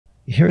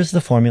Here is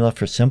the formula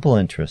for simple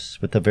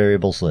interest with the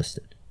variables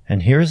listed.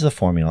 And here is the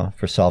formula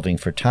for solving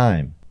for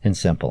time in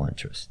simple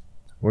interest.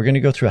 We're going to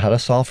go through how to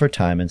solve for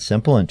time in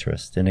simple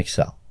interest in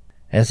Excel.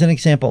 As an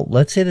example,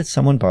 let's say that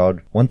someone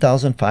borrowed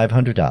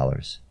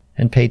 $1,500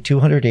 and paid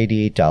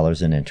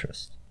 $288 in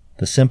interest.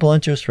 The simple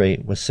interest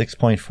rate was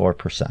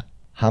 6.4%.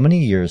 How many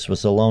years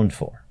was the loan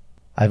for?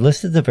 I've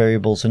listed the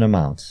variables and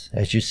amounts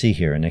as you see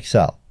here in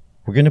Excel.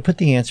 We're going to put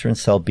the answer in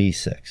cell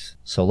B6,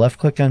 so left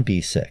click on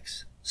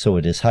B6, so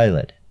it is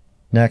highlighted.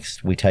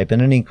 Next, we type in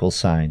an equal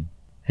sign,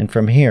 and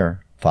from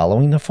here,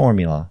 following the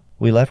formula,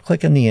 we left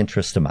click on the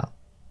interest amount,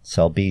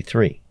 cell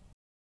B3.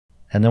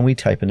 And then we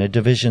type in a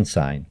division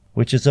sign,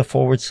 which is a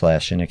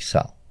 / in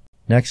Excel.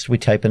 Next, we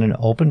type in an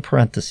open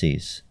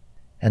parentheses,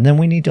 and then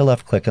we need to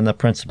left click on the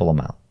principal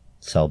amount,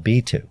 cell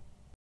B2.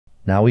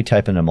 Now we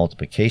type in a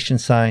multiplication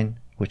sign,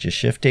 which is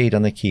Shift 8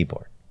 on the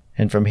keyboard.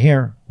 And from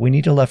here, we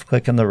need to left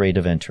click on the rate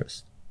of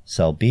interest,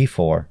 cell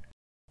B4,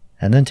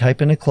 and then type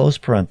in a close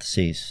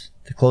parentheses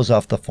to close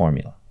off the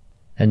formula.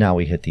 And now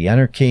we hit the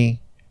Enter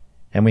key,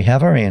 and we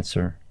have our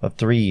answer of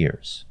 3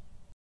 years.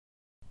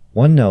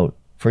 One note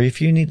for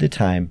if you need the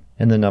time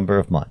and the number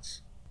of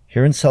months.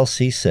 Here in cell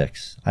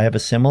C6, I have a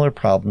similar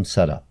problem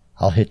set up.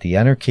 I'll hit the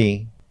Enter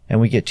key, and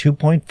we get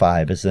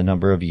 2.5 as the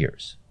number of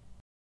years.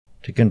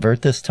 To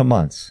convert this to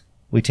months,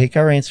 we take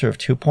our answer of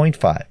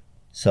 2.5,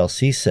 cell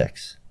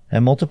C6,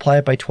 and multiply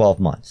it by 12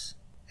 months.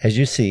 As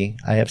you see,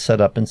 I have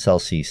set up in cell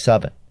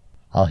C7.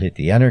 I'll hit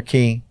the Enter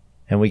key,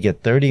 and we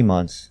get 30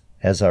 months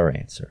as our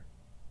answer.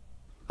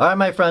 Alright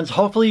my friends,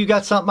 hopefully you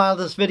got something out of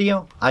this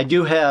video. I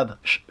do have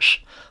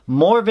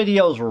more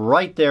videos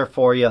right there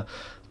for you.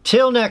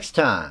 Till next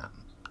time,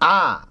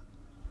 I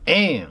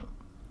am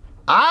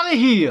out of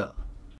here.